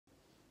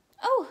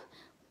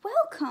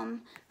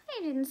welcome.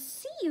 I didn't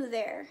see you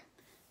there.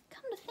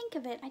 Come to think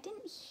of it, I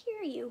didn't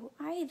hear you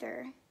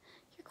either.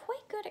 You're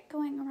quite good at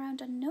going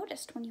around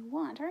unnoticed when you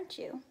want, aren't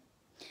you?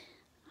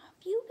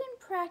 Have you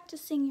been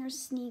practicing your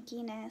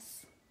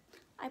sneakiness?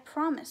 I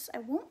promise I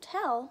won't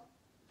tell.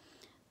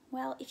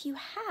 Well, if you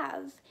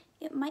have,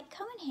 it might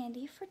come in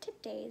handy for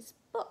today's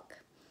book,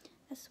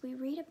 as we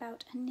read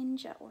about a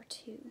ninja or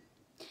two.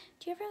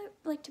 Do you ever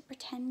like to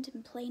pretend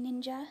and play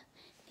ninja?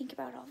 Think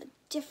about all the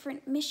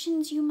different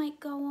missions you might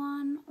go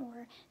on,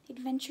 or the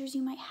adventures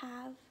you might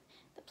have,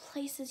 the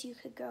places you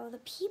could go, the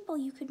people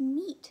you could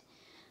meet.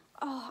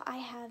 Oh, I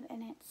have,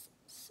 and it's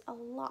a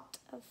lot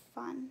of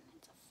fun.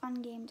 It's a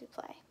fun game to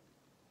play.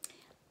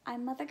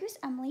 I'm Mother Goose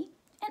Emily,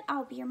 and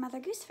I'll be your Mother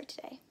Goose for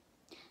today.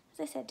 As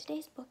I said,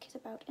 today's book is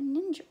about a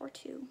ninja or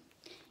two.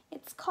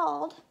 It's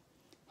called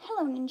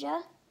Hello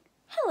Ninja,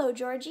 Hello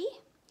Georgie,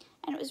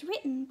 and it was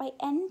written by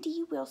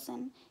N.D.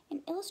 Wilson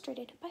and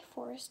illustrated by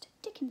Forrest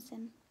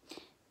Dickinson.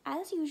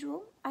 As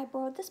usual, I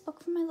borrowed this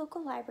book from my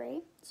local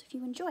library, so if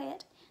you enjoy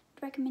it,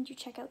 I'd recommend you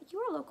check out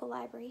your local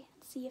library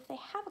and see if they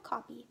have a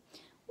copy,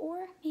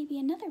 or maybe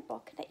another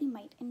book that you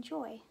might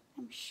enjoy.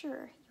 I'm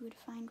sure you would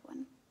find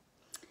one.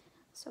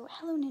 So,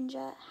 Hello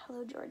Ninja,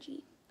 Hello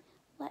Georgie.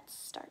 Let's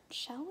start,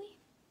 shall we?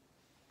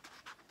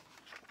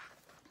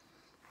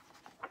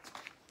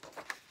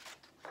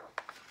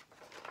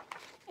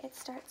 It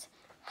starts,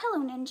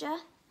 Hello Ninja.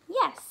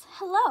 Yes,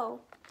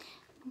 hello.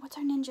 And what's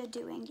our ninja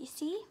doing? Do you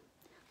see?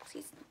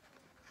 He's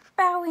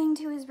bowing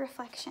to his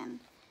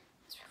reflection.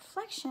 His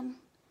reflection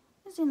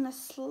is in the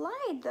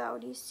slide though.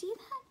 Do you see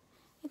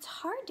that? It's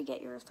hard to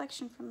get your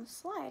reflection from the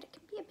slide. It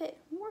can be a bit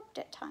warped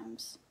at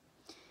times.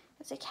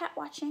 There's a cat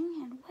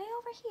watching, and way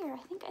over here,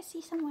 I think I see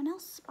someone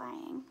else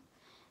spying.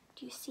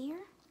 Do you see her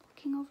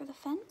looking over the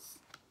fence?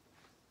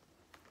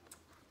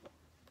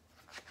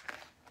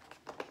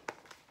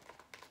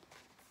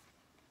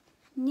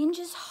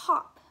 Ninjas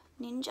hop,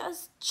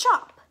 ninjas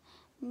chop,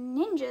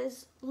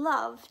 ninjas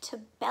love to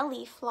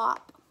belly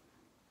flop.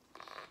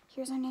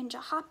 Here's our ninja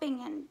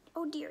hopping and,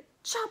 oh dear,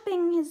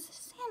 chopping his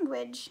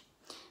sandwich.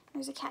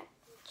 There's a cat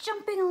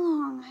jumping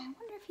along. I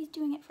wonder if he's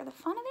doing it for the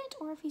fun of it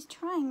or if he's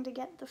trying to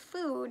get the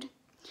food.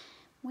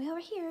 Way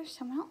over here,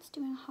 someone else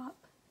doing a hop.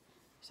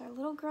 There's our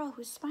little girl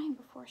who's spying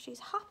before. She's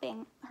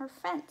hopping her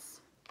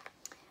fence.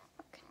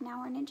 Look, now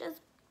our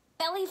ninja's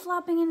belly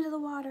flopping into the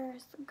water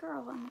as the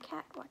girl and the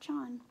cat watch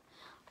on.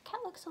 The cat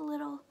looks a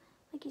little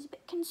like he's a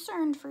bit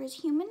concerned for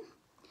his human.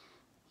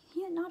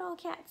 Not all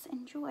cats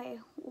enjoy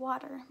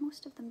water.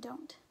 Most of them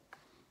don't.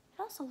 It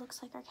also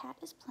looks like our cat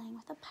is playing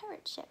with a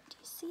pirate ship. Do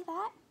you see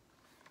that?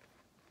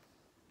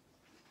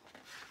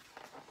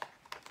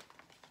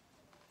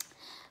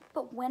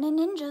 But when a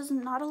ninja's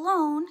not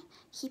alone,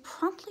 he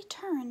promptly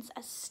turns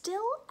as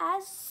still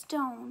as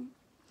stone.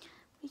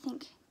 What do you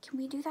think? Can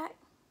we do that?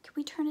 Can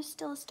we turn as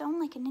still as stone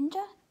like a ninja?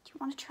 Do you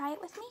want to try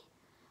it with me?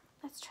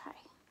 Let's try.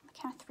 On the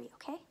count of 3,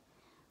 okay?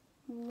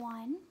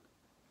 1,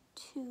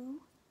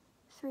 2,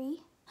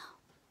 3.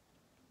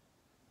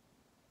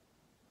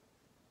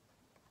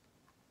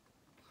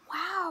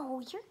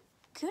 Wow, you're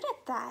good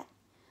at that.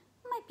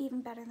 You might be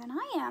even better than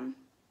I am.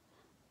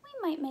 We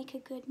might make a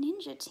good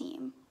ninja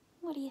team.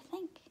 What do you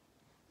think?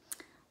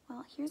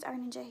 Well, here's our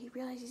ninja. He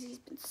realizes he's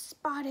been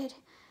spotted.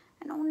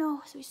 And oh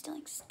no, so he's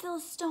still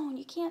as stone.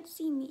 You can't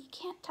see me. You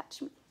can't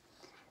touch me.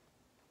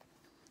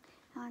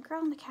 Now the girl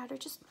and the cat are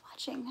just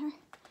watching. They're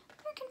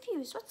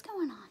confused. What's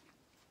going on?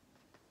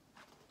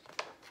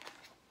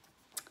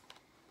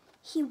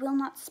 He will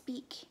not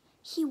speak.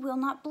 He will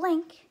not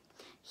blink.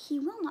 He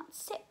will not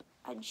sip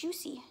a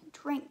juicy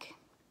drink.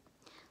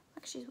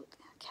 Look, the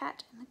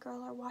cat and the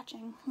girl are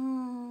watching.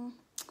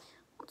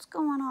 What's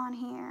going on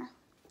here?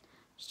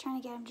 She's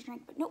trying to get him to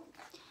drink, but nope.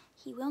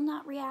 He will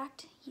not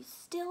react. He's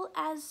still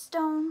as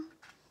stone.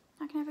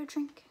 Not gonna have a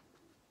drink.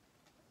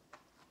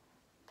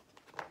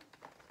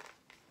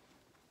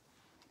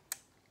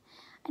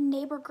 A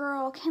neighbor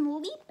girl can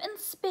leap and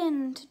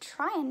spin to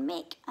try and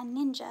make a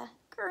ninja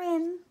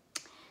grin.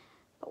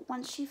 But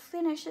once she's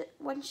finished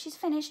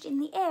in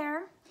the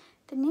air,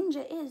 the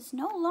ninja is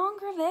no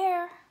longer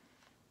there.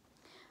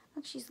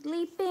 Look, she's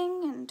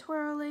leaping and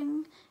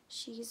twirling.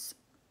 She's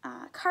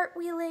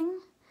cartwheeling,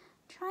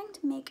 trying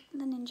to make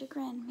the ninja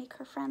grin, make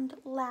her friend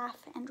laugh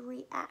and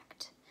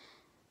react.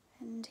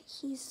 And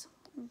he's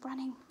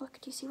running. Look,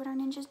 do you see what our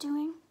ninja's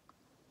doing?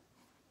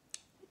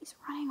 He's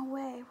running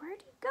away.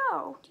 Where'd he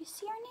go? Do you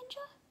see our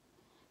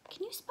ninja?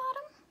 Can you spot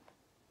him?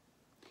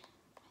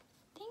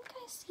 I think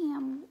I see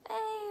him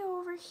way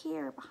over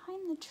here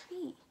behind the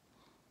tree.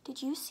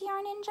 Did you see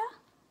our ninja?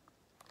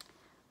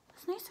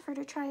 It's nice of her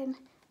to try and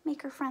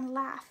make her friend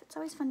laugh. It's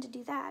always fun to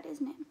do that,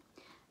 isn't it?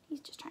 He's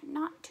just trying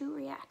not to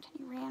react, and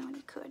he ran when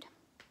he could.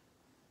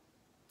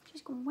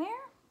 She's going, where?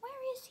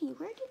 Where is he?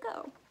 Where'd he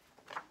go?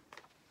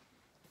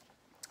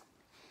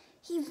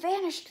 He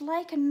vanished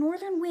like a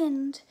northern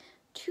wind,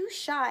 too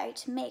shy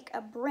to make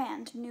a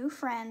brand new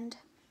friend.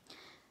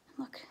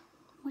 Look,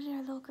 what did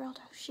our little girl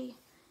do?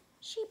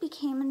 She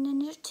became a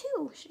ninja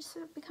too. She's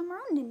sort of become her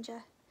own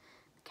ninja.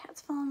 The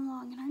cat's following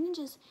along, and our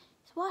ninja's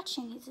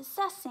watching, he's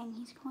assessing,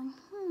 he's going,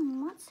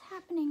 what's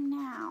happening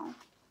now?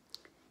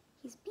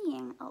 He's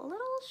being a little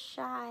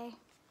shy.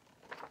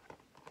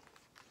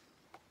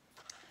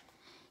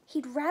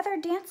 He'd rather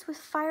dance with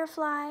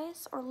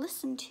fireflies or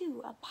listen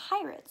to a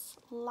pirate's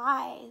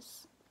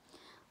lies.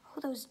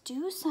 Oh, those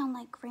do sound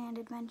like grand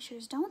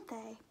adventures, don't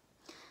they?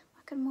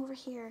 Look at him over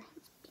here.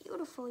 It's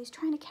beautiful. He's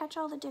trying to catch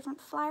all the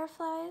different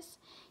fireflies.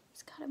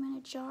 He's got them in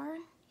a jar.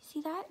 You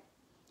see that?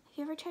 Have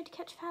you ever tried to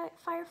catch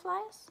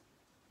fireflies?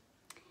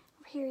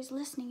 Over here he's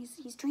listening.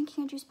 He's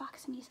drinking a juice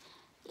box and he's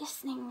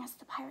listening as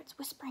the pirate's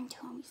whispering to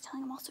him. He's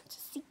telling him all sorts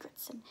of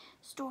secrets and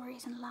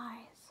stories and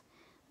lies.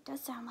 It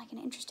does sound like an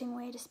interesting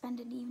way to spend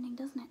an evening,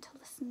 doesn't it? To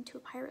listen to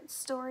a pirate's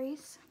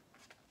stories.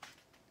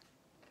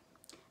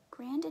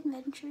 Grand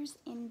adventures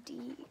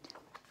indeed.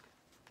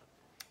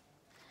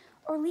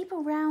 Or leap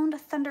around a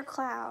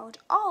thundercloud,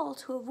 all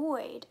to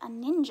avoid a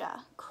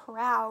ninja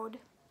crowd.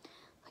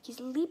 Like he's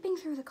leaping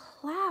through the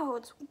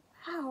clouds.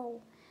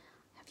 Wow.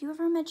 Have you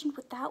ever imagined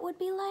what that would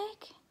be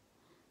like?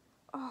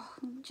 Oh,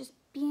 just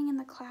being in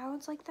the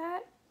clouds like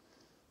that?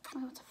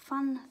 Oh, it's a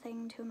fun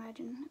thing to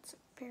imagine. It's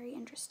very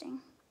interesting.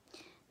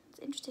 It's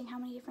interesting how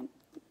many different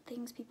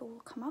things people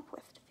will come up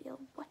with to feel,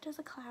 what does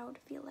a cloud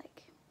feel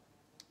like?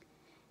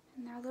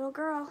 And our little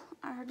girl,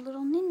 our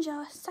little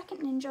ninja, second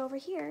ninja over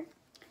here,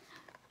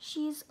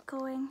 she's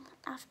going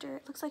after,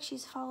 it looks like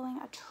she's following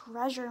a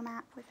treasure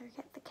map with her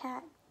the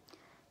cat.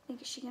 I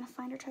think, is she gonna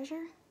find her treasure?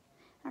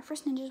 And our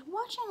first ninja's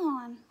watching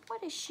on.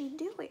 What is she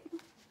doing?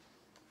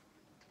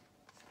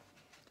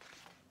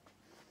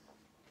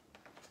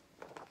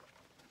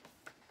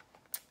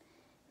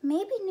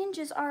 Maybe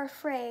ninjas are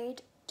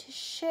afraid to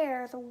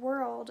share the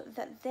world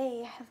that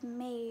they have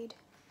made.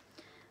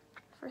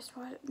 First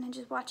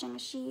ninja's watching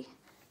as she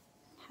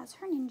has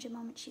her ninja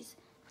moment.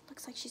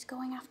 Looks like she's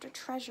going after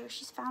treasure.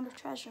 She's found her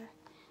treasure.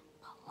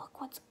 But look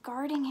what's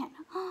guarding it.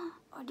 Oh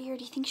dear,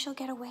 do you think she'll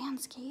get away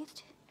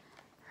unscathed?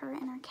 Her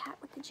and her cat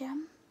with the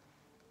gem.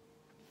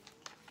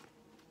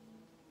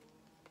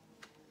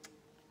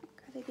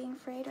 Are they being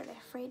afraid? Are they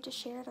afraid to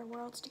share their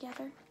worlds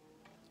together?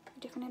 Their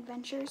different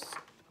adventures?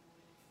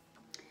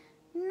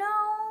 No,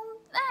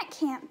 that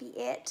can't be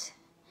it.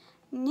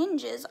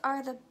 Ninjas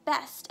are the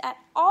best at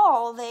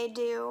all they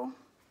do.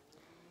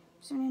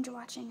 There's a ninja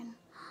watching and,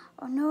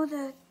 oh no,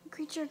 the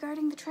creature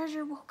guarding the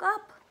treasure woke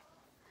up.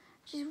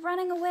 She's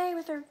running away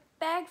with her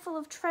bag full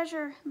of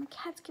treasure and the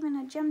cat's giving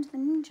a gem to the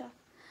ninja.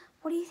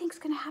 What do you think's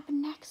gonna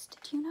happen next?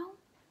 Do you know?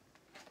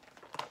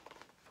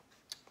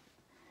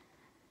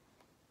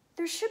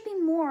 There should be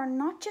more,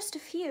 not just a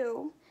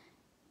few.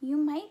 You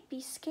might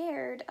be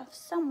scared of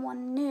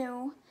someone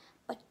new,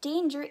 but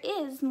danger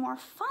is more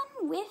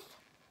fun with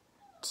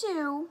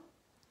two.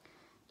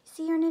 You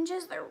see your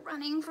ninjas? They're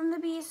running from the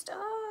beast.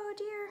 Oh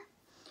dear.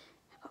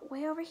 But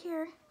way over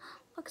here,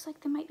 looks like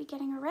they might be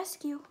getting a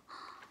rescue.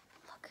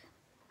 Look,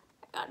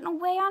 they've gotten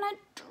away on a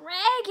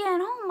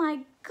dragon. Oh my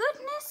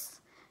goodness.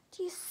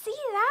 Do you see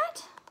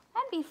that?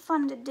 That'd be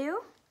fun to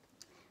do.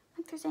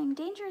 Like they're saying,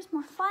 danger is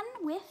more fun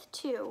with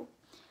two.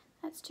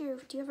 That's true.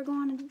 Do you ever go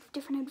on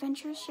different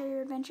adventures, share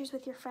your adventures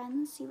with your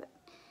friends, see what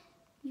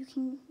you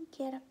can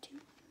get up to,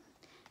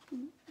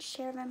 and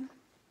share them?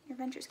 Your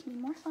adventures can be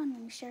more fun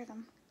when you share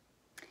them.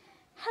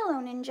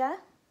 Hello, ninja.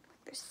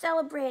 They're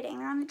celebrating.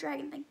 They're on the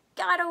dragon. They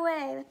got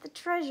away with the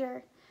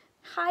treasure.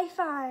 High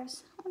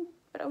fives. Oh,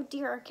 but oh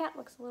dear, our cat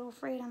looks a little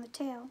afraid on the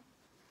tail.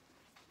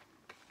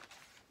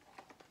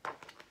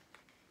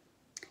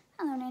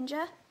 Hello,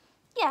 ninja.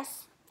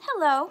 Yes,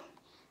 hello.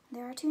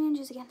 There are two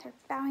ninjas again. They're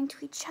bowing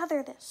to each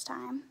other this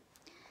time.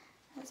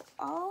 As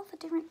all the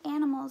different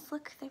animals,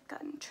 look, they've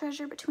gotten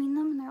treasure between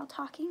them and they're all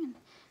talking and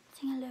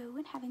saying hello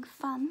and having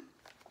fun.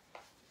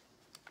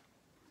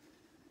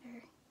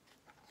 There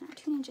are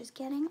two ninjas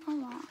getting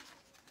along.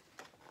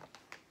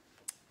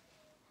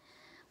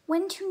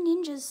 When two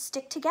ninjas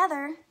stick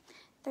together,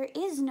 there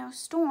is no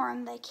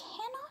storm they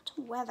cannot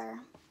weather.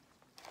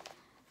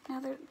 Now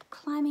they're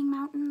climbing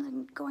mountains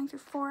and going through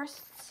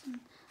forests and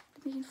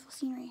the beautiful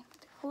scenery.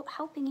 They're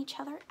helping each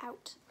other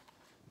out.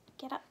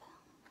 Get up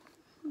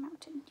the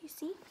mountain. Do you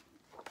see?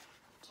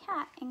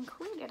 Cat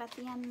included at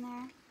the end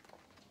there.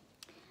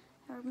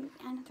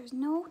 And there's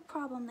no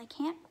problem they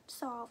can't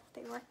solve if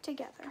they work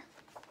together.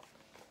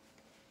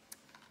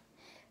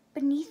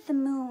 Beneath the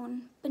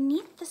moon,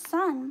 beneath the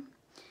sun,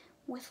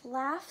 with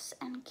laughs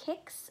and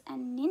kicks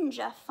and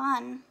ninja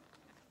fun.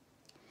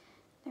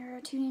 There are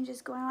two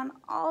ninjas going on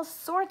all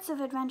sorts of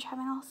adventure,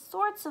 having all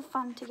sorts of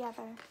fun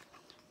together.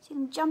 See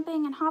them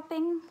jumping and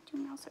hopping,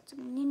 doing all sorts of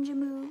ninja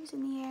moves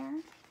in the air,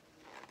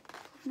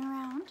 moving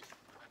around.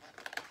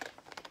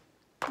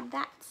 And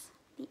that's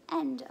the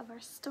end of our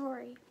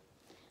story.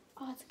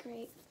 Oh, that's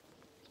great.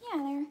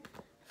 Yeah, their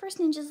first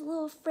ninja's a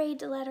little afraid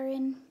to let her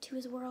into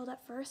his world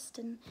at first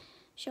and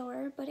show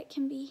her, but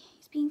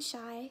he's being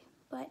shy.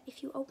 But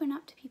if you open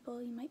up to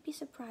people, you might be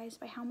surprised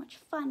by how much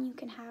fun you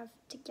can have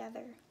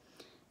together.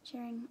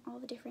 Sharing all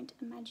the different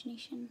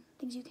imagination,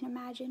 things you can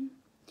imagine.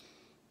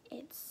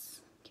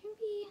 Can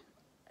be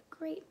a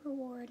great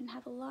reward and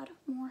have a lot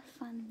more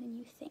fun than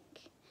you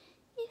think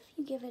if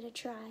you give it a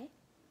try.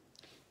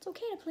 It's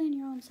okay to plan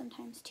your own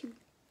sometimes too.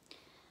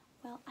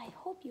 Well, I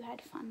hope you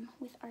had fun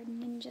with our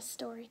ninja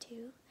story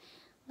too.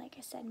 Like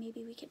I said,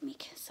 maybe we could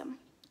make some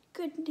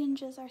good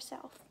ninjas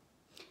ourselves.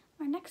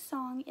 Our next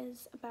song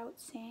is about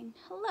saying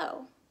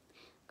hello.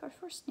 Our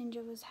first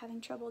ninja was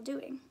having trouble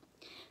doing.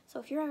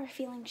 So if you're ever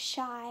feeling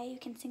shy, you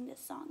can sing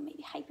this song.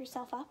 Maybe hype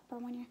yourself up, or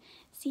when you're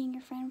seeing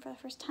your friend for the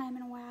first time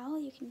in a while,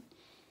 you can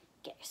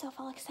get yourself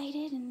all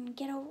excited and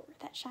get over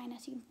that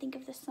shyness. You can think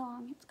of this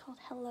song. It's called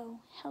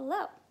Hello,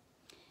 Hello.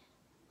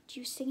 Would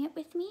you sing it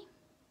with me?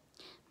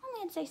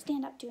 Normally I'd say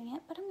stand up doing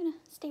it, but I'm going to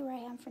stay where I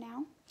am for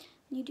now.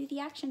 And you do the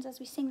actions as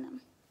we sing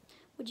them.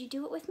 Would you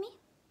do it with me?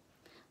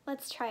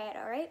 Let's try it,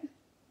 all right?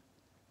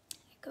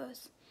 It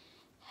goes,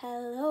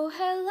 hello,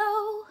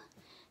 hello,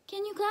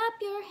 can you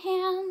clap your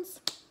hands?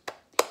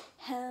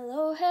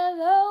 Hello,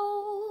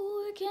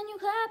 hello, can you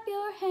clap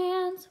your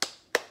hands?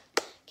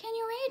 Can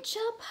you reach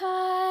up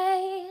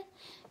high?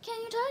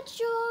 Can you touch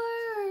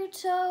your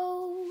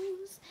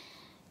toes?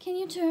 Can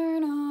you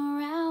turn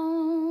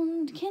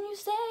around? Can you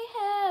say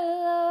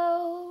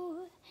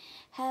hello?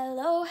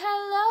 Hello,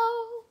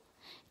 hello,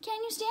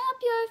 can you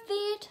stamp your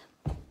feet?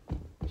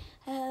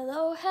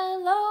 Hello,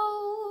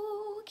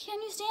 hello,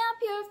 can you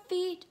stamp your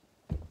feet?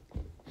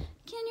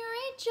 Can you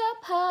reach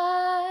up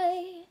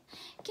high?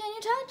 Can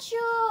you touch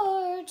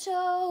your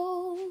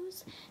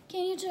toes?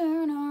 Can you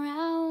turn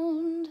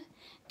around?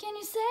 Can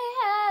you say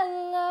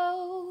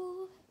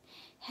hello?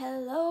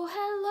 Hello,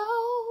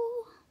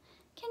 hello,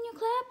 can you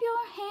clap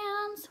your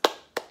hands?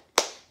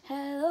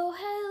 Hello,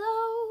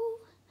 hello,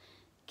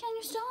 can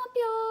you stomp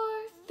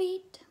your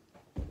feet?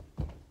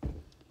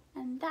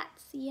 And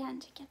that's the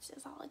end. It gets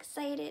us all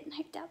excited and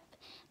hyped up.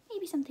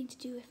 Maybe something to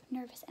do with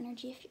nervous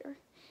energy if you're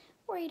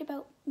worried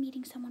about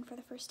meeting someone for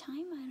the first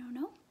time. I don't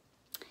know.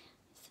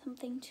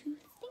 Something to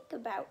think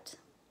about.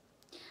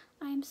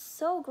 I'm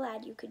so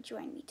glad you could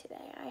join me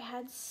today. I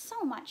had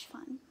so much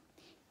fun.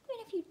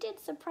 Even if you did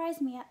surprise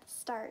me at the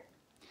start.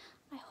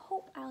 I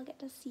hope I'll get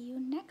to see you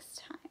next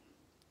time.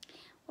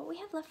 What we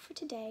have left for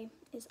today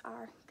is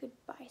our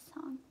goodbye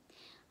song.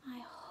 I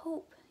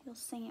hope you'll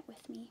sing it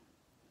with me.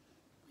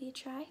 Will you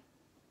try?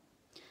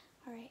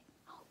 Alright,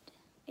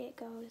 it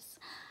goes.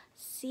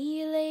 See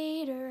you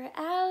later,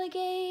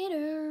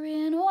 alligator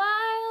and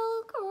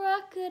wild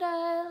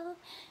crocodile.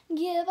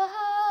 Give a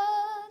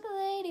hug,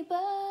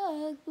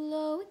 ladybug,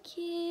 blow a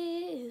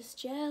kiss,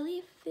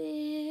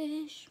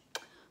 jellyfish.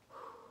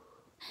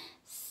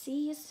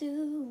 See you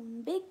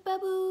soon, big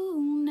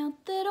baboon,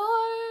 out the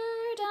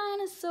door,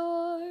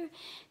 dinosaur.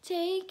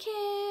 Take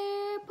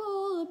care,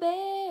 polar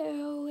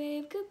bear,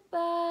 wave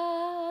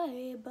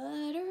goodbye,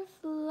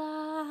 butterfly.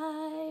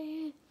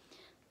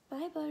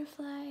 Bye,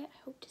 butterfly. I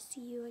hope to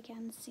see you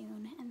again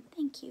soon, and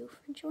thank you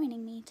for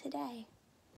joining me today.